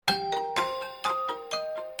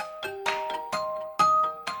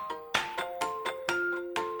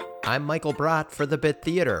I'm Michael Brott for The Bit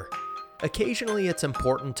Theater. Occasionally it's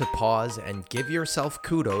important to pause and give yourself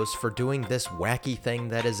kudos for doing this wacky thing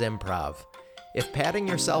that is improv. If patting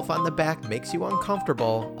yourself on the back makes you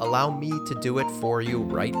uncomfortable, allow me to do it for you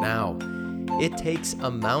right now. It takes a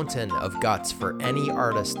mountain of guts for any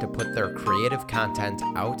artist to put their creative content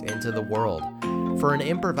out into the world. For an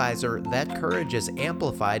improviser, that courage is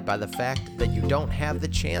amplified by the fact that you don't have the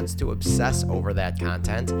chance to obsess over that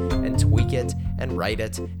content and tweak it and write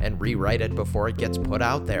it and rewrite it before it gets put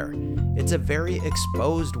out there. It's a very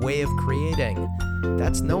exposed way of creating.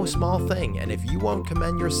 That's no small thing, and if you won't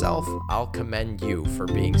commend yourself, I'll commend you for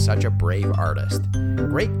being such a brave artist.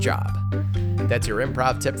 Great job! That's your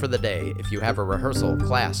improv tip for the day. If you have a rehearsal,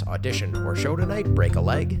 class, audition, or show tonight, break a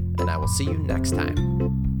leg, and I will see you next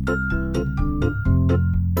time.